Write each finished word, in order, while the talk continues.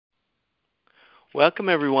Welcome,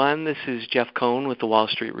 everyone. This is Jeff Cohn with the Wall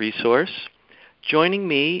Street Resource. Joining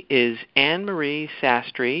me is Marie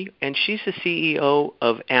Sastry, and she's the CEO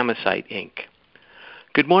of Amesite Inc.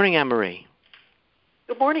 Good morning, Marie.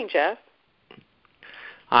 Good morning, Jeff.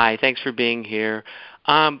 Hi, thanks for being here.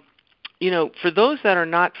 For those that are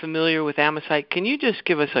not familiar with Amesite, can you just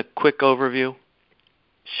give us a quick overview?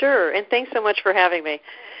 Sure, and thanks so much for having me.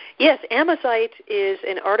 Yes, Amesite is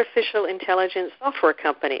an artificial intelligence software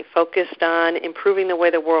company focused on improving the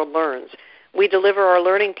way the world learns. We deliver our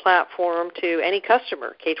learning platform to any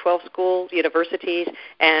customer, K-12 schools, universities,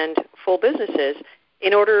 and full businesses,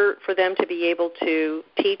 in order for them to be able to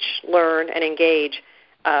teach, learn, and engage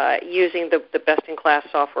using the best-in-class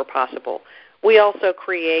software possible. We also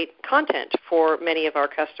create content for many of our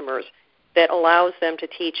customers that allows them to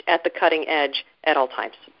teach at the cutting edge at all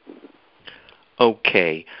times.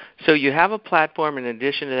 Okay, so you have a platform. In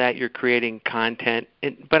addition to that, you're creating content,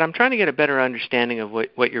 but I'm trying to get a better understanding of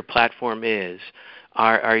what your platform is.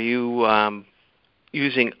 Are you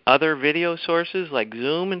using other video sources like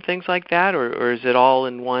Zoom and things like that, or is it all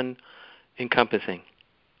in one encompassing?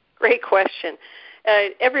 Great question.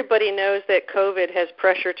 Everybody knows that COVID has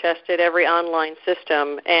pressure tested every online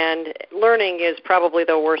system, and learning is probably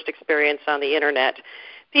the worst experience on the Internet.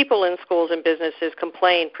 People in schools and businesses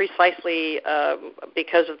complain precisely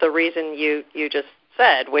because of the reason you just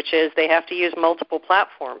said, which is they have to use multiple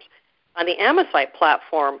platforms. On the Amesite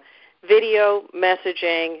platform, video,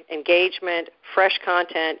 messaging, engagement, fresh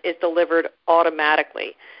content is delivered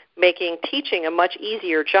automatically, making teaching a much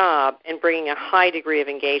easier job and bringing a high degree of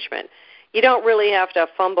engagement. You don't really have to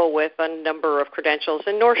fumble with a number of credentials,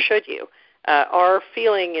 and nor should you. Our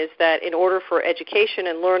feeling is that in order for education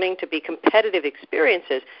and learning to be competitive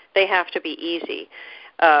experiences, they have to be easy.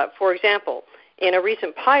 For example, in a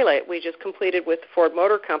recent pilot we just completed with the Ford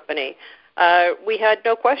Motor Company, we had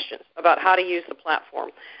no questions about how to use the platform.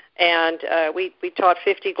 And we taught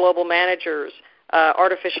 50 global managers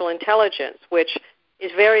artificial intelligence, which is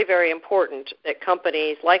very, very important that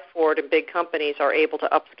companies like Ford and big companies are able to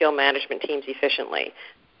upskill management teams efficiently.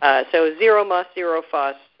 So zero muss, zero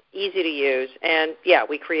fuss, easy to use, and yeah,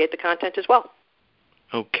 we create the content as well.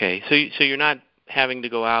 Okay, so you're not having to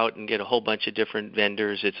go out and get a whole bunch of different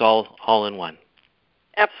vendors. It's all in one.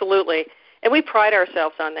 Absolutely, and we pride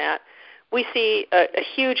ourselves on that. We see a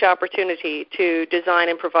huge opportunity to design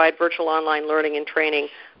and provide virtual online learning and training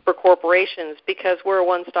for corporations because we're a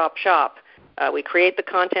one-stop shop. We create the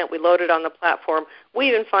content, we load it on the platform. We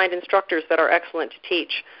even find instructors that are excellent to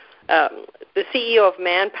teach. The CEO of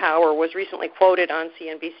Manpower was recently quoted on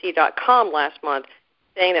CNBC.com last month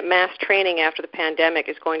saying that mass training after the pandemic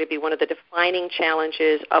is going to be one of the defining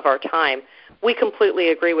challenges of our time. We completely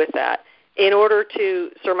agree with that. In order to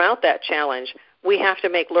surmount that challenge, we have to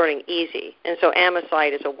make learning easy, and so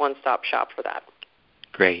Amesite is a one-stop shop for that.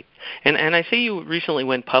 Great. And I see you recently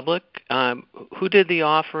went public. Who did the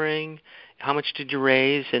offering? How much did you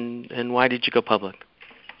raise, and why did you go public?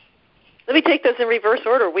 Let me take those in reverse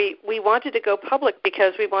order. We wanted to go public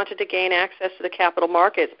because we wanted to gain access to the capital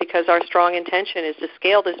markets because our strong intention is to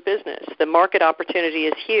scale this business. The market opportunity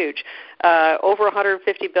is huge, over $150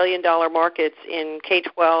 billion markets in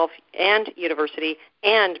K-12 and university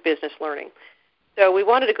and business learning. So we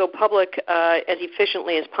wanted to go public as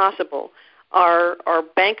efficiently as possible. Our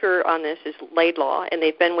banker on this is Laidlaw, and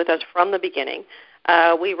they've been with us from the beginning.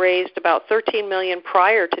 We raised about $13 million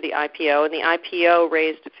prior to the IPO, and the IPO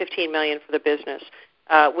raised $15 million for the business,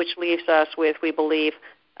 which leaves us with, we believe,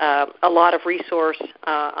 a lot of resource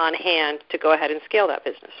on hand to go ahead and scale that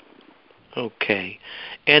business. Okay.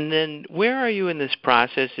 And then where are you in this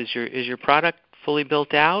process? Is your product fully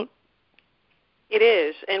built out? It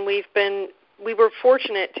is, and we were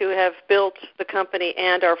fortunate to have built the company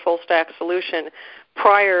and our full-stack solution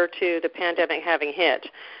prior to the pandemic having hit.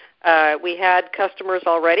 We had customers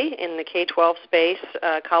already in the K-12 space,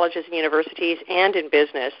 colleges and universities, and in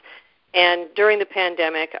business. And during the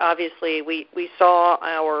pandemic, obviously, we saw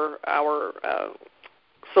our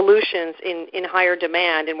solutions in higher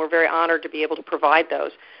demand, and we're very honored to be able to provide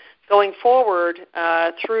those. Going forward,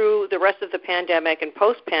 through the rest of the pandemic and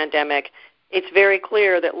post-pandemic, it's very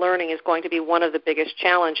clear that learning is going to be one of the biggest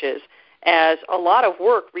challenges, as a lot of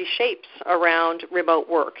work reshapes around remote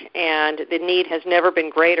work, and the need has never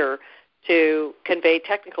been greater to convey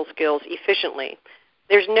technical skills efficiently.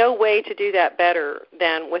 There's no way to do that better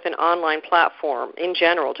than with an online platform in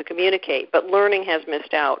general to communicate, but learning has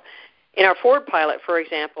missed out. In our Ford pilot, for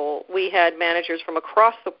example, we had managers from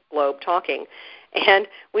across the globe talking, and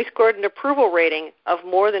we scored an approval rating of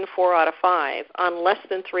more than 4 out of 5 on less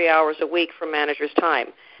than 3 hours a week from managers' time.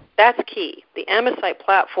 That's key. The Amesite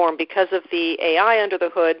platform, because of the AI under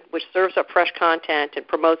the hood, which serves up fresh content and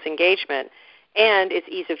promotes engagement, and its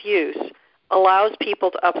ease of use, allows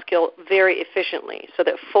people to upskill very efficiently so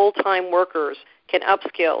that full-time workers can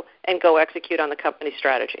upskill and go execute on the company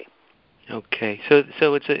strategy. Okay, so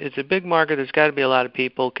it's a big market. There's got to be a lot of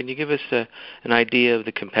people. Can you give us an idea of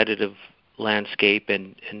the competitive landscape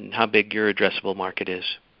and how big your addressable market is?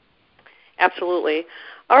 Absolutely.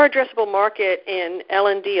 Our addressable market in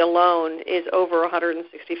L&D alone is over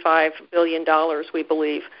 $165 billion, we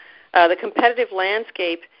believe. The competitive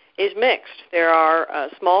landscape is mixed. There are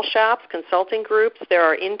small shops, consulting groups. There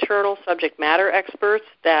are internal subject matter experts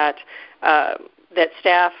that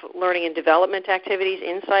staff learning and development activities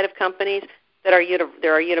inside of companies. There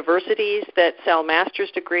are universities that sell master's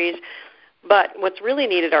degrees. But what's really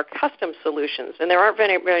needed are custom solutions, and there aren't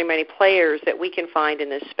very many players that we can find in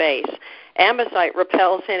this space. Amesite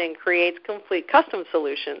repels in and creates complete custom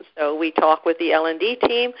solutions. So we talk with the L&D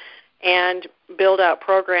team and build out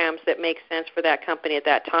programs that make sense for that company at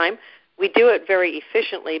that time. We do it very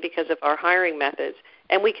efficiently because of our hiring methods,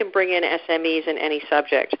 and we can bring in SMEs in any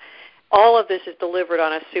subject. All of this is delivered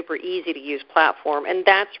on a super easy-to-use platform, and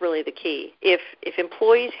that's really the key. If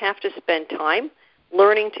employees have to spend time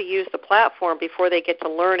learning to use the platform before they get to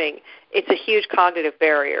learning, it's a huge cognitive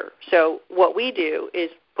barrier. So what we do is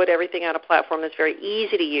put everything on a platform that's very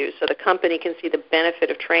easy to use so the company can see the benefit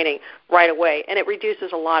of training right away, and it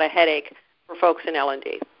reduces a lot of headache for folks in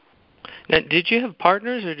L&D. Now, did you have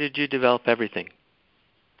partners or did you develop everything?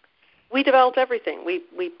 We developed everything.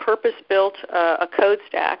 We purpose-built a code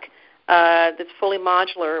stack that's fully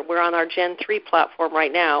modular. We're on our Gen 3 platform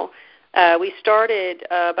right now. We started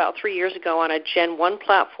about 3 years ago on a Gen 1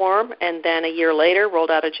 platform, and then a year later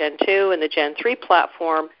rolled out a Gen 2, and the Gen 3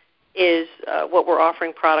 platform is what we're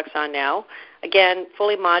offering products on now. Again,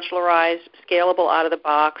 fully modularized, scalable out of the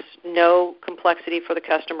box, no complexity for the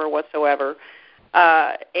customer whatsoever.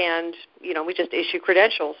 And, we just issue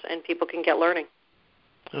credentials, and people can get learning.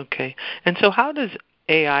 Okay. And so how does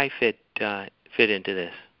AI fit into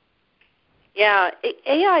this? Yeah,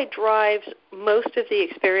 AI drives most of the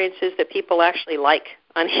experiences that people actually like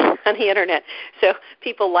on the Internet. So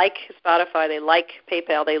people like Spotify, they like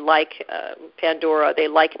PayPal, they like Pandora, they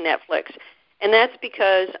like Netflix. And that's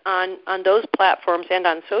because on those platforms and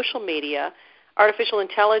on social media, artificial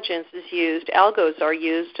intelligence is used, algos are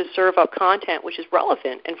used to serve up content which is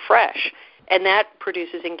relevant and fresh, and that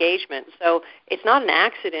produces engagement. So it's not an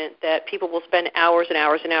accident that people will spend hours and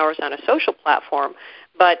hours and hours on a social platform,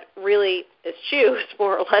 but really eschews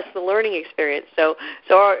more or less the learning experience. So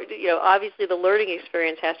obviously the learning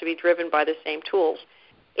experience has to be driven by the same tools.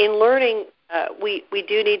 In learning, we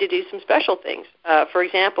do need to do some special things. For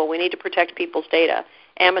example, we need to protect people's data.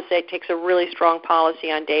 Amesite takes a really strong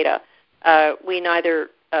policy on data. We neither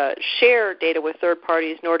share data with third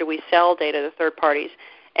parties nor do we sell data to third parties,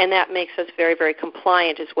 and that makes us very, very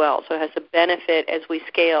compliant as well. So it has the benefit as we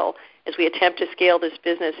scale, as we attempt to scale this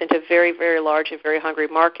business into very, very large and very hungry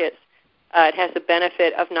markets. It has the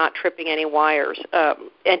benefit of not tripping any wires.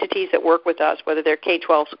 Entities that work with us, whether they're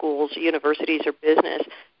K-12 schools, universities, or business,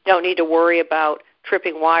 don't need to worry about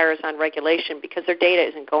tripping wires on regulation because their data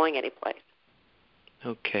isn't going anyplace.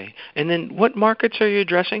 Okay. And then what markets are you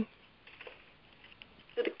addressing?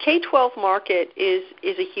 So the K-12 market is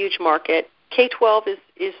a huge market. K-12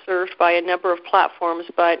 is served by a number of platforms,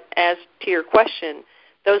 but as to your question,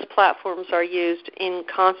 those platforms are used in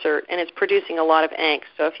concert, and it's producing a lot of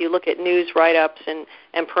angst. So if you look at news write-ups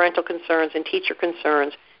and parental concerns and teacher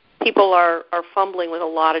concerns, people are fumbling with a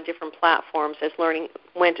lot of different platforms as learning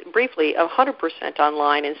went briefly 100%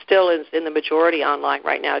 online and still is in the majority online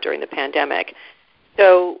right now during the pandemic.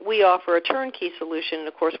 So we offer a turnkey solution, and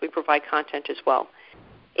of course we provide content as well.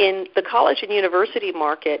 In the college and university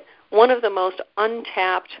market, one of the most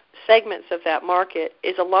untapped segments of that market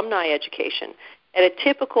is alumni education. At a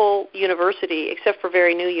typical university, except for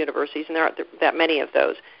very new universities, and there aren't that many of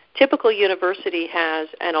those, typical university has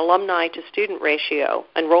an alumni-to-student ratio,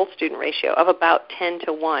 enrolled student ratio, of about 10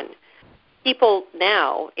 to 1. People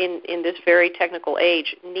now, in this very technical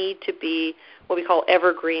age, need to be what we call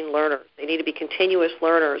evergreen learners. They need to be continuous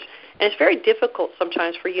learners. And it's very difficult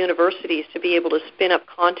sometimes for universities to be able to spin up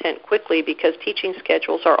content quickly because teaching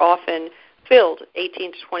schedules are often filled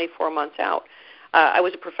 18 to 24 months out. I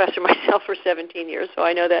was a professor myself for 17 years, so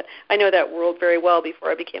I know that world very well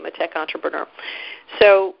before I became a tech entrepreneur.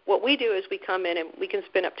 So what we do is we come in and we can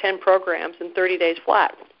spin up 10 programs in 30 days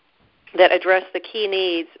flat that address the key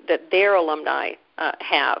needs that their alumni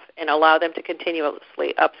have and allow them to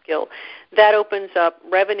continuously upskill. That opens up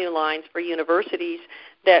revenue lines for universities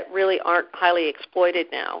that really aren't highly exploited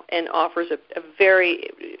now and offers a very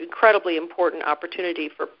incredibly important opportunity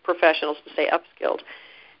for professionals to stay upskilled.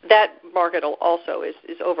 That market also is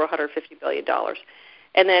over $150 billion.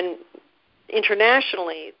 And then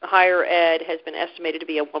internationally, higher ed has been estimated to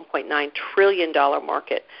be a $1.9 trillion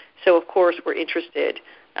market. So, of course, we're interested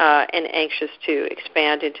and anxious to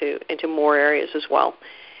expand into more areas as well.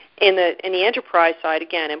 In the enterprise side,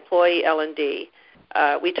 again, employee L&D,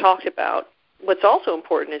 we talked about what's also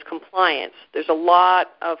important is compliance. There's a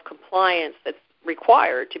lot of compliance that's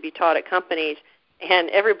required to be taught at companies, and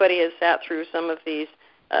everybody has sat through some of these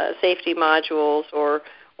safety modules or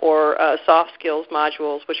soft skills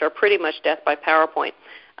modules, which are pretty much death by PowerPoint.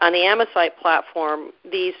 On the Amesite platform,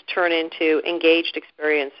 these turn into engaged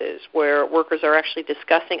experiences where workers are actually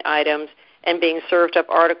discussing items and being served up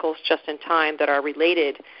articles just in time that are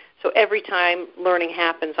related. So every time learning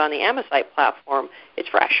happens on the Amesite platform, it's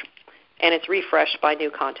fresh, and it's refreshed by new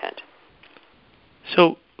content.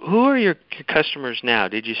 So who are your customers now?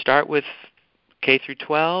 Did you start with K through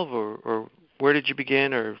 12, or where did you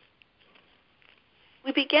begin? Or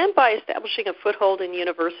we began by establishing a foothold in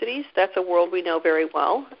universities. That's a world we know very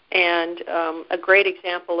well. And a great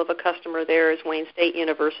example of a customer there is Wayne State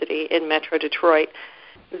University in Metro Detroit.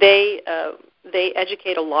 They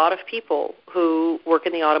educate a lot of people who work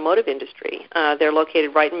in the automotive industry. They're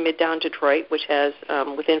located right in Midtown Detroit, which has,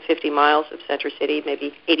 within 50 miles of Center City,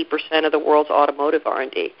 maybe 80% of the world's automotive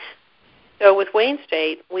R&D. So with Wayne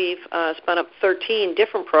State, we've spun up 13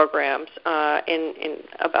 different programs in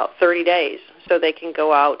about 30 days so they can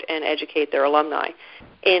go out and educate their alumni.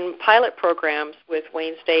 In pilot programs with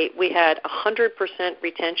Wayne State, we had 100%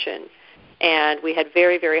 retention, and we had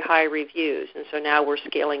very, very high reviews. And so now we're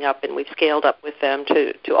scaling up, and we've scaled up with them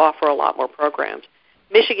to offer a lot more programs.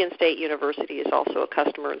 Michigan State University is also a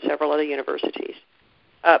customer, and several other universities.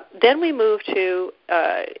 Then we move to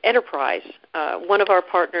enterprise. One of our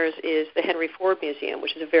partners is the Henry Ford Museum,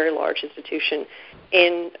 which is a very large institution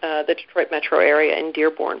in the Detroit metro area in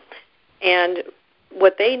Dearborn. And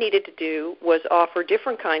what they needed to do was offer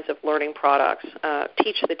different kinds of learning products,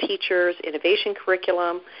 teach the teachers innovation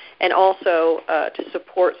curriculum, and also to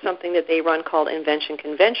support something that they run called Invention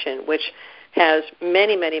Convention, which has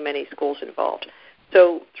many, many, many schools involved.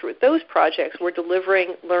 So through those projects, we're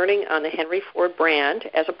delivering learning on the Henry Ford brand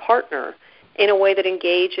as a partner in a way that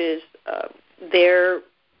engages their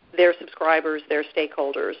subscribers, their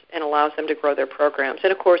stakeholders, and allows them to grow their programs.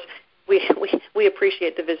 And, of course, we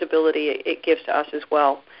appreciate the visibility it gives to us as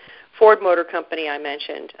well. Ford Motor Company, I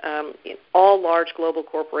mentioned, all large global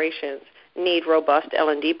corporations need robust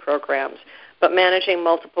L&D programs, but managing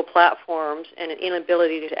multiple platforms and an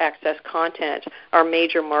inability to access content are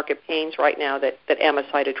major market pains right now that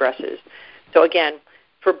Amesite addresses. So again,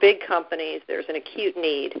 for big companies, there's an acute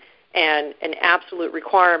need and an absolute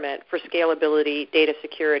requirement for scalability, data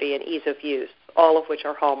security, and ease of use, all of which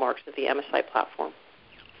are hallmarks of the Amesite platform.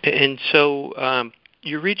 And so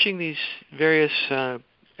you're reaching these various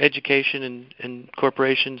education and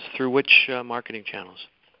corporations through which marketing channels?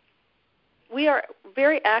 We are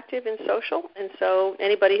very active in social, and so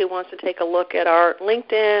anybody who wants to take a look at our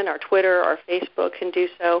LinkedIn, our Twitter, our Facebook can do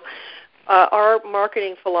so. Our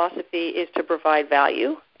marketing philosophy is to provide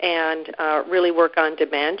value and really work on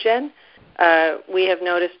demand gen. We have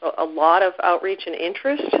noticed a lot of outreach and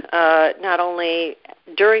interest, not only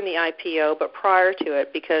during the IPO but prior to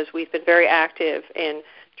it, because we've been very active in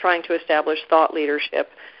trying to establish thought leadership.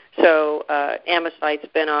 So Amesite's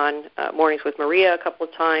been on Mornings with Maria a couple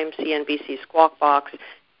of times, CNBC Squawk Box,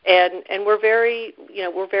 and we're very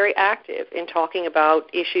active in talking about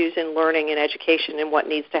issues in learning and education and what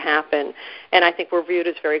needs to happen. And I think we're viewed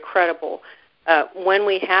as very credible. When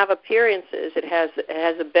we have appearances, it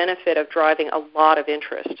has a benefit of driving a lot of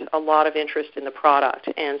interest in the product,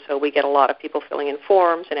 and so we get a lot of people filling in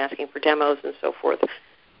forms and asking for demos and so forth.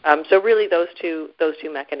 So really, those two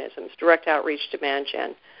mechanisms, direct outreach, demand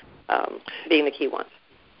gen, being the key ones.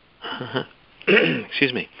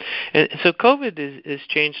 Excuse me. And so COVID has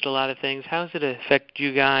changed a lot of things. How does it affect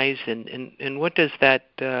you guys, and what does that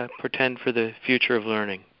portend for the future of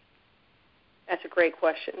learning? That's a great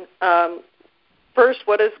question. First,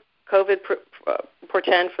 what does COVID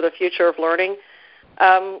portend for the future of learning?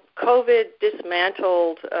 COVID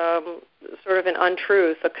dismantled sort of an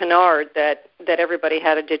untruth, a canard that everybody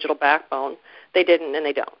had a digital backbone. They didn't, and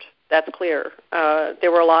they don't. That's clear.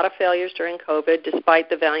 There were a lot of failures during COVID, despite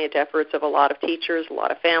the valiant efforts of a lot of teachers, a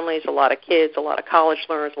lot of families, a lot of kids, a lot of college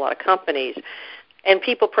learners, a lot of companies. And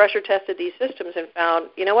people pressure tested these systems and found,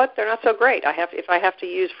 you know what, they're not so great. If I have to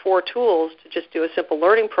use 4 tools to just do a simple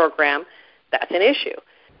learning program, that's an issue.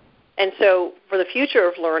 And so for the future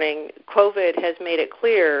of learning, COVID has made it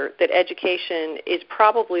clear that education is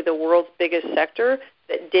probably the world's biggest sector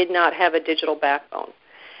that did not have a digital backbone.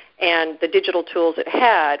 And the digital tools it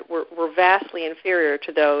had were vastly inferior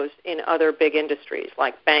to those in other big industries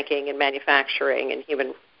like banking and manufacturing and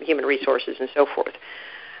human resources and so forth.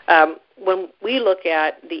 When we look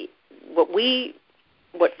at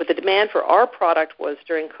what the demand for our product was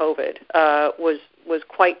during COVID was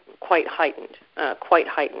quite heightened, at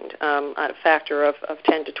a factor of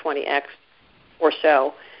 10 to 20x or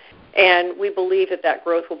so. And we believe that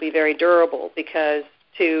growth will be very durable because,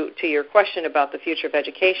 to your question about the future of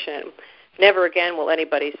education, never again will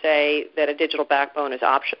anybody say that a digital backbone is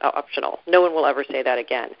optional. No one will ever say that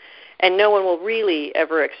again. And no one will really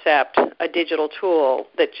ever accept a digital tool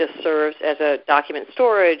that just serves as a document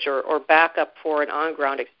storage or backup for an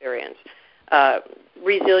on-ground experience.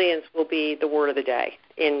 Resilience will be the word of the day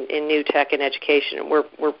in new tech and education. And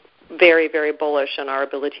we're very, very bullish on our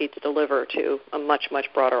ability to deliver to a much, much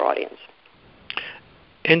broader audience.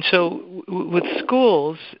 And so with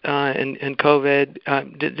schools and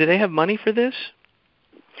COVID, do they have money for this?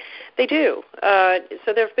 They do.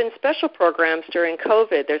 So there have been special programs during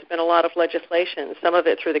COVID. There's been a lot of legislation, some of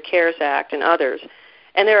it through the CARES Act and others.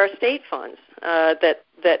 And there are state funds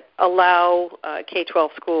that allow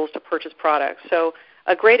K-12 schools to purchase products. So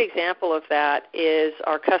a great example of that is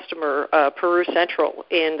our customer, Peru Central,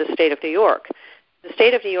 in the state of New York. The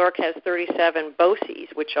state of New York has 37 BOCES,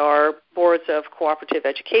 which are Boards of Cooperative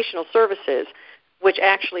Educational Services, which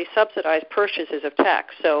actually subsidize purchases of tech.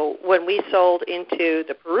 So when we sold into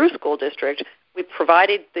the Peru School District, we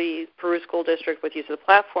provided the Peru School District with use of the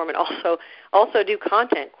platform and also do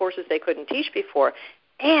content, courses they couldn't teach before,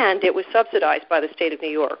 and it was subsidized by the state of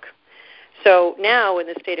New York. So now in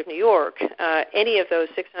the state of New York, any of those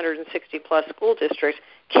 660-plus school districts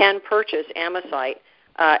can purchase Amesite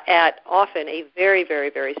at often a very,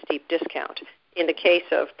 very, very steep discount. In the case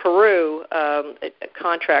of Peru,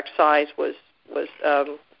 contract size was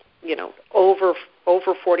over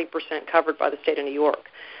 40% covered by the state of New York.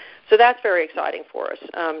 So that's very exciting for us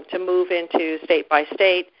to move into state by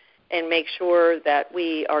state and make sure that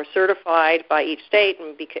we are certified by each state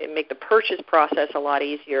and make the purchase process a lot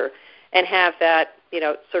easier and have that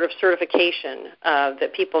sort of certification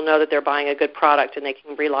that people know that they're buying a good product and they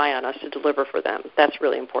can rely on us to deliver for them. That's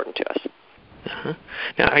really important to us. Uh-huh.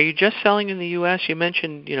 Now, are you just selling in the U.S.? You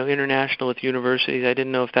mentioned, international with universities. I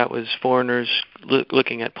didn't know if that was foreigners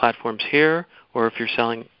looking at platforms here or if you're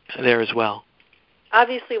selling there as well.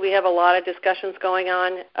 Obviously, we have a lot of discussions going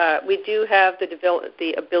on. We do have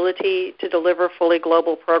the ability to deliver fully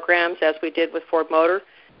global programs, as we did with Ford Motor,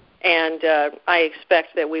 and I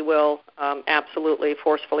expect that we will absolutely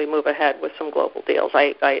forcefully move ahead with some global deals.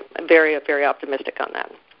 I'm very, very optimistic on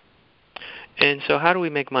that. And so how do we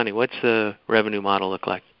make money? What's the revenue model look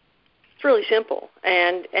like? It's really simple,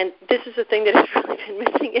 and this is the thing that has really been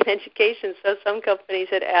missing in education. So some companies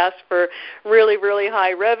had asked for really, really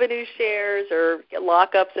high revenue shares or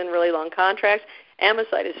lockups and really long contracts.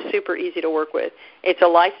 Amesite is super easy to work with. It's a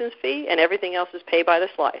license fee, and everything else is paid by the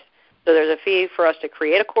slice. So there's a fee for us to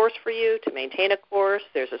create a course for you, to maintain a course.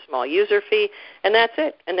 There's a small user fee, and that's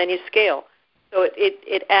it. And then you scale. So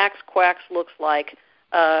it acts, quacks, looks like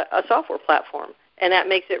a software platform, and that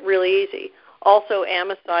makes it really easy. Also,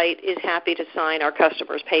 Amesite is happy to sign our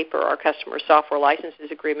customer's paper, our customer's software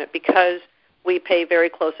licenses agreement, because we pay very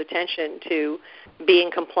close attention to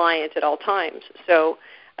being compliant at all times. So,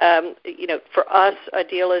 for us, a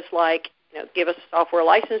deal is like, give us a software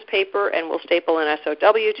license paper, and we'll staple an SOW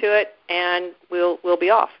to it, and we'll be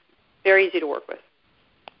off. Very easy to work with.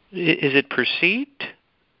 Is it per seat?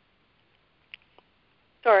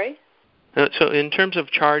 Sorry? So in terms of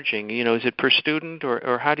charging, is it per student,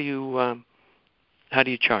 or how do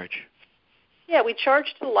you charge? Yeah, we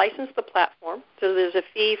charge to license the platform. So there's a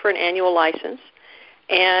fee for an annual license,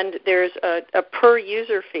 and there's a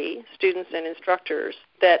per-user fee, students and instructors,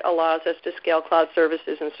 that allows us to scale cloud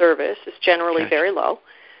services and service. It's generally very low.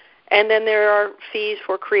 And then there are fees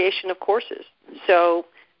for creation of courses. So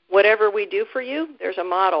whatever we do for you, there's a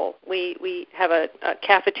model. We have a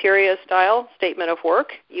cafeteria-style statement of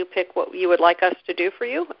work. You pick what you would like us to do for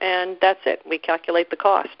you, and that's it. We calculate the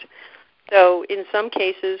cost. So in some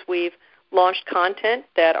cases, we've launched content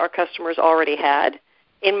that our customers already had.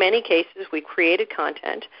 In many cases, we created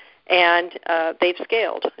content, and they've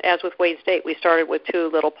scaled. As with Wayne State, we started with 2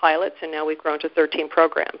 little pilots, and now we've grown to 13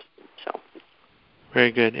 programs. So,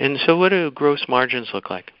 very good. And so what do gross margins look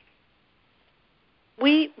like?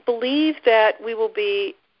 We believe that we will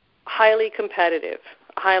be highly competitive.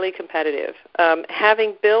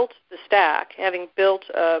 Having built the stack, having built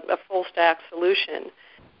a full stack solution,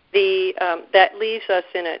 that leaves us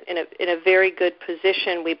in a very good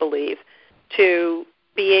position, we believe, to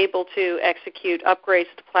be able to execute upgrades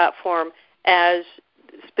to the platform as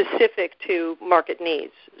specific to market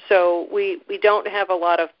needs. So we don't have a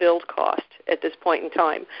lot of build cost at this point in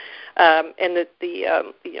time, and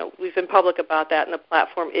we've been public about that, and the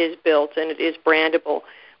platform is built and it is brandable.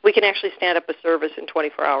 We can actually stand up a service in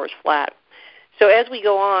 24 hours flat. So as we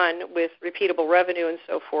go on with repeatable revenue and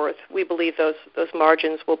so forth, we believe those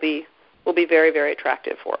margins will be very, very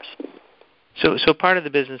attractive for us. So part of the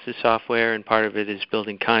business is software, and part of it is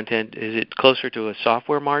building content. Is it closer to a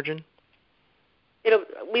software margin?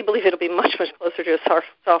 We believe it'll be much, much closer to a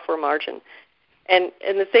software margin. And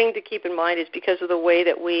the thing to keep in mind is because of the way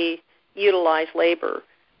that we utilize labor,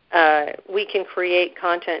 we can create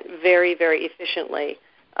content very, very efficiently,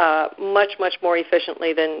 much, much more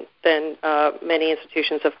efficiently than many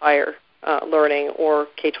institutions of higher learning or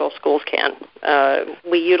K-12 schools can.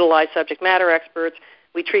 We utilize subject matter experts.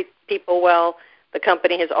 We treat people well. The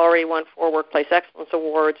company has already won 4 Workplace Excellence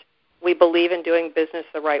Awards. We believe in doing business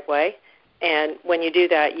the right way. And when you do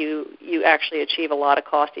that, you actually achieve a lot of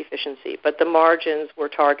cost efficiency. But the margins we're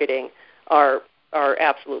targeting are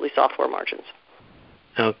absolutely software margins.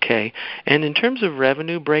 Okay. And in terms of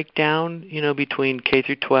revenue breakdown, between K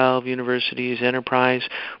through 12, universities, enterprise,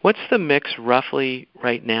 what's the mix roughly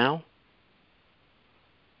right now?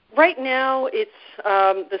 Right now, it's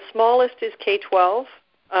the smallest is K-12,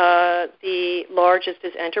 the largest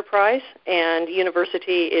is enterprise, and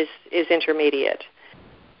university is intermediate.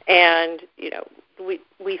 And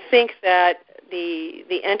we think that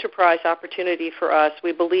the enterprise opportunity for us,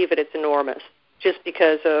 we believe that it's enormous, just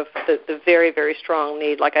because of the very, very strong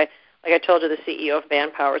need. Like I told you, the CEO of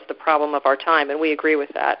Manpower is the problem of our time, and we agree with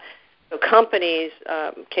that. So companies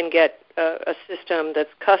can get a system that's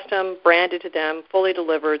custom, branded to them, fully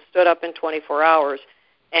delivered, stood up in 24 hours,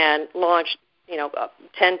 and launched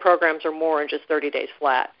 10 programs or more in just 30 days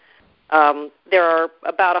flat. There are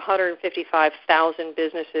about 155,000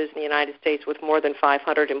 businesses in the United States with more than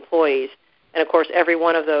 500 employees. And, of course, every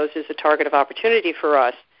one of those is a target of opportunity for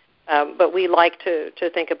us. But we like to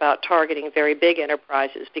think about targeting very big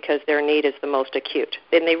enterprises because their need is the most acute.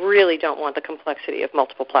 And they really don't want the complexity of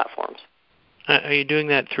multiple platforms. Are you doing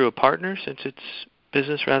that through a partner since it's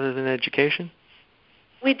business rather than education?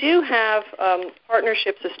 We do have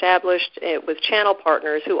partnerships established with channel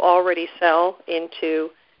partners who already sell into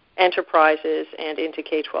enterprises and into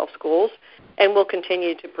K-12 schools, and we'll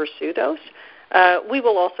continue to pursue those. We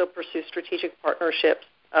will also pursue strategic partnerships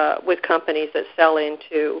with companies that sell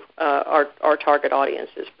into our target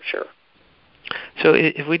audiences, for sure. So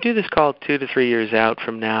if we do this call 2 to 3 years out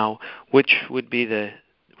from now, what would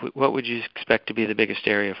you expect to be the biggest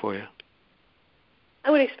area for you? I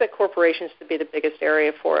would expect corporations to be the biggest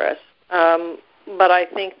area for us. But I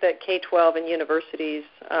think that K-12 and universities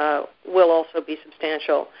will also be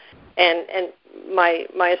substantial. And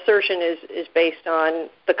my assertion is based on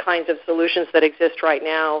the kinds of solutions that exist right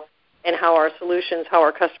now and how our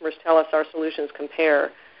customers tell us our solutions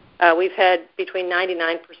compare. We've had between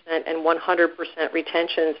 99% and 100%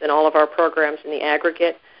 retentions in all of our programs in the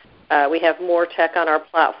aggregate. We have more tech on our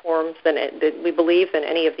platforms than we believe than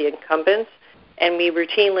any of the incumbents, and we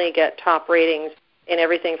routinely get top ratings in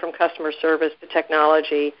everything from customer service to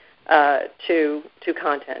technology to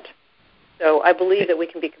content. So I believe that we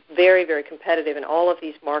can be very, very competitive in all of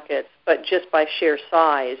these markets, but just by sheer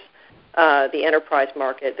size, the enterprise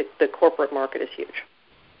market, the corporate market is huge.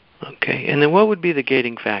 Okay, and then what would be the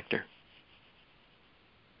gating factor?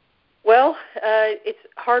 Well, it's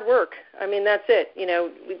hard work. I mean, that's it.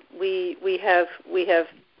 We have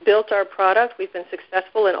built our product. We've been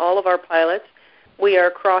successful in all of our pilots. We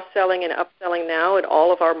are cross-selling and upselling now in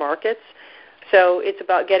all of our markets. So it's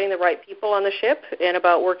about getting the right people on the ship and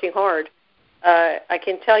about working hard. I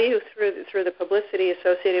can tell you through the publicity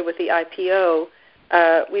associated with the IPO,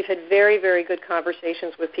 we've had very, very good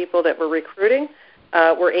conversations with people that we're recruiting.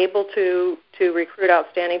 We're able to recruit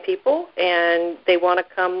outstanding people, and they want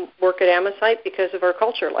to come work at Amesite because of our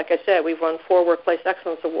culture. Like I said, we've won 4 Workplace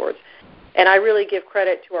Excellence Awards. And I really give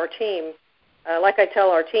credit to our team. Like I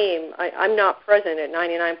tell our team, I'm not present at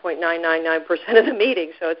 99.999% of the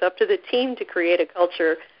meetings, so it's up to the team to create a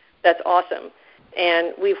culture that's awesome.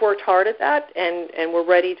 And we've worked hard at that, and we're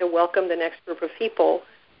ready to welcome the next group of people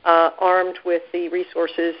armed with the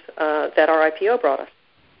resources that our IPO brought us.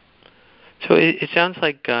 So it sounds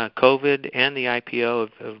like COVID and the IPO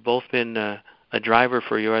have both been a driver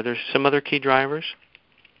for you. Are there some other key drivers?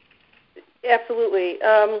 Absolutely.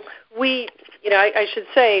 I should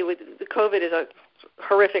say, COVID is a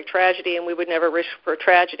horrific tragedy, and we would never wish for a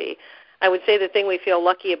tragedy. I would say the thing we feel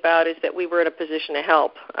lucky about is that we were in a position to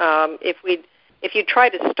help. If you tried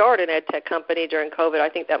to start an ed tech company during COVID, I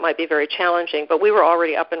think that might be very challenging, but we were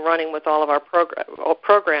already up and running with all of our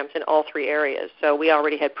programs in all three areas, so we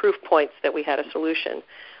already had proof points that we had a solution.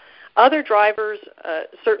 Other drivers,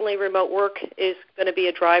 certainly remote work is going to be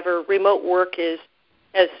a driver. Remote work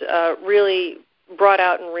has really brought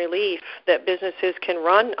out in relief that businesses can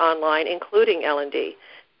run online, including L&D.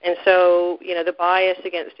 And so, the bias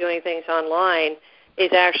against doing things online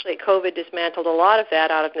is actually, COVID dismantled a lot of that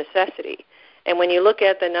out of necessity. And when you look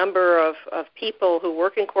at the number of people who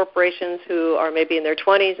work in corporations who are maybe in their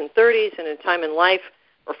 20s and 30s and in time in life,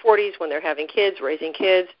 or 40s when they're having kids, raising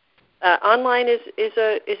kids, online is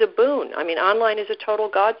a boon. I mean, online is a total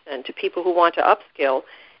godsend to people who want to upskill,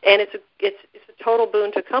 and it's a total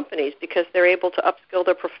boon to companies because they're able to upskill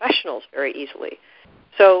their professionals very easily.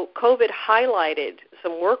 So COVID highlighted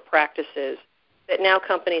some work practices that now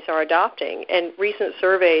companies are adopting, and recent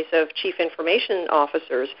surveys of chief information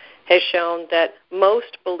officers has shown that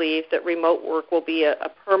most believe that remote work will be a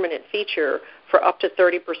permanent feature for up to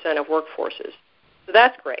 30% of workforces. So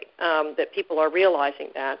that's great that people are realizing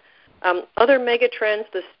that. Other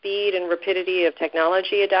megatrends, the speed and rapidity of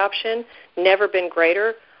technology adoption, never been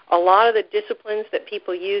greater. A lot of the disciplines that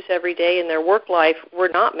people use every day in their work life were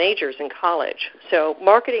not majors in college. So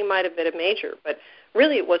marketing might have been a major, but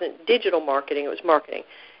really it wasn't digital marketing, it was marketing.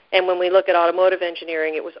 And when we look at automotive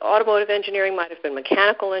engineering, it was automotive engineering, might have been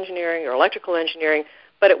mechanical engineering or electrical engineering,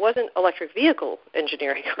 but it wasn't electric vehicle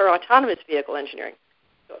engineering or autonomous vehicle engineering.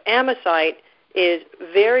 So Amesite is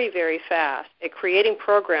very, very fast at creating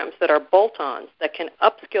programs that are bolt-ons that can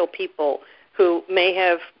upskill people who may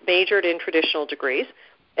have majored in traditional degrees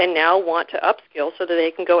and now want to upskill so that they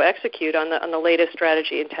can go execute on the latest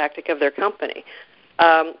strategy and tactic of their company.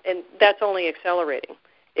 And that's only accelerating.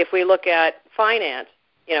 If we look at finance,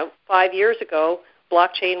 5 years ago,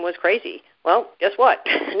 blockchain was crazy. Well, guess what?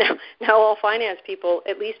 now all finance people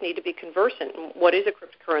at least need to be conversant in what is a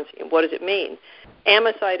cryptocurrency and what does it mean.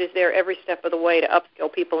 Amesite is there every step of the way to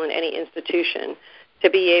upskill people in any institution to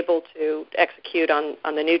be able to execute on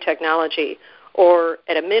the new technology, or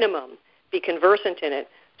at a minimum be conversant in it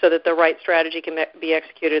so that the right strategy can be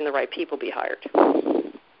executed and the right people be hired.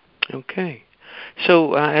 Okay.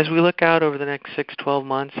 So as we look out over the next 6-12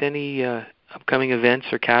 months, any upcoming events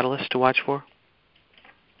or catalysts to watch for?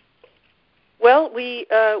 Well, we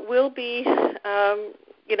will be,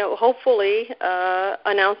 hopefully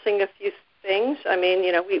announcing a few things. I mean,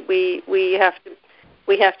 we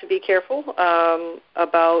have to be careful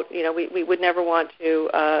about, we would never want to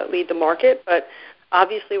lead the market, but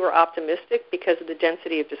obviously we're optimistic because of the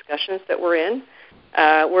density of discussions that we're in.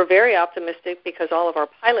 We're very optimistic because all of our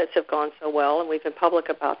pilots have gone so well, and we've been public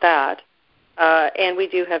about that. And we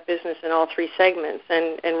do have business in all three segments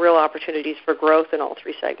and real opportunities for growth in all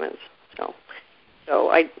three segments. So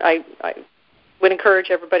I would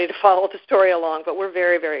encourage everybody to follow the story along, but we're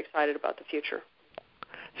very, very excited about the future.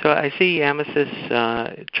 So I see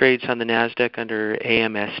Amesite trades on the NASDAQ under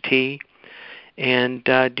AMST. And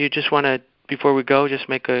do you just want to, before we go, just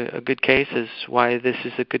make a good case as why this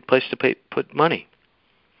is a good place to put money?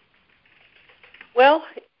 Well,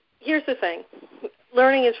 here's the thing.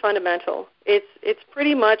 Learning is fundamental. It's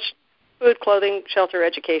pretty much food, clothing, shelter,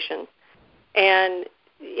 education. And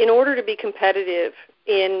in order to be competitive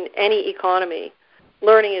in any economy,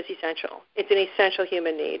 learning is essential. It's an essential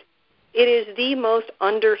human need. It is the most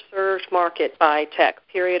underserved market by tech,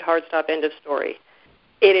 period, hard stop, end of story.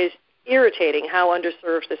 It is irritating how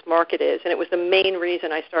underserved this market is, and it was the main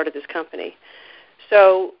reason I started this company.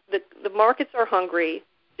 So the markets are hungry.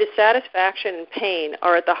 Dissatisfaction and pain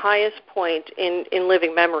are at the highest point in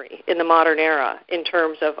living memory in the modern era in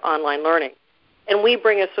terms of online learning. And we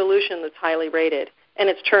bring a solution that's highly rated, and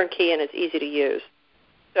it's turnkey and it's easy to use.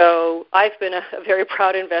 So I've been a very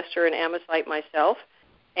proud investor in Amesite myself,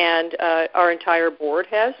 and our entire board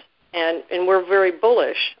has, and we're very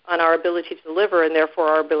bullish on our ability to deliver and therefore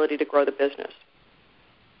our ability to grow the business.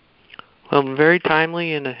 Well, very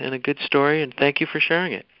timely and a good story, and thank you for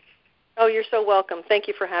sharing it. Oh, you're so welcome. Thank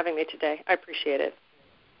you for having me today. I appreciate it.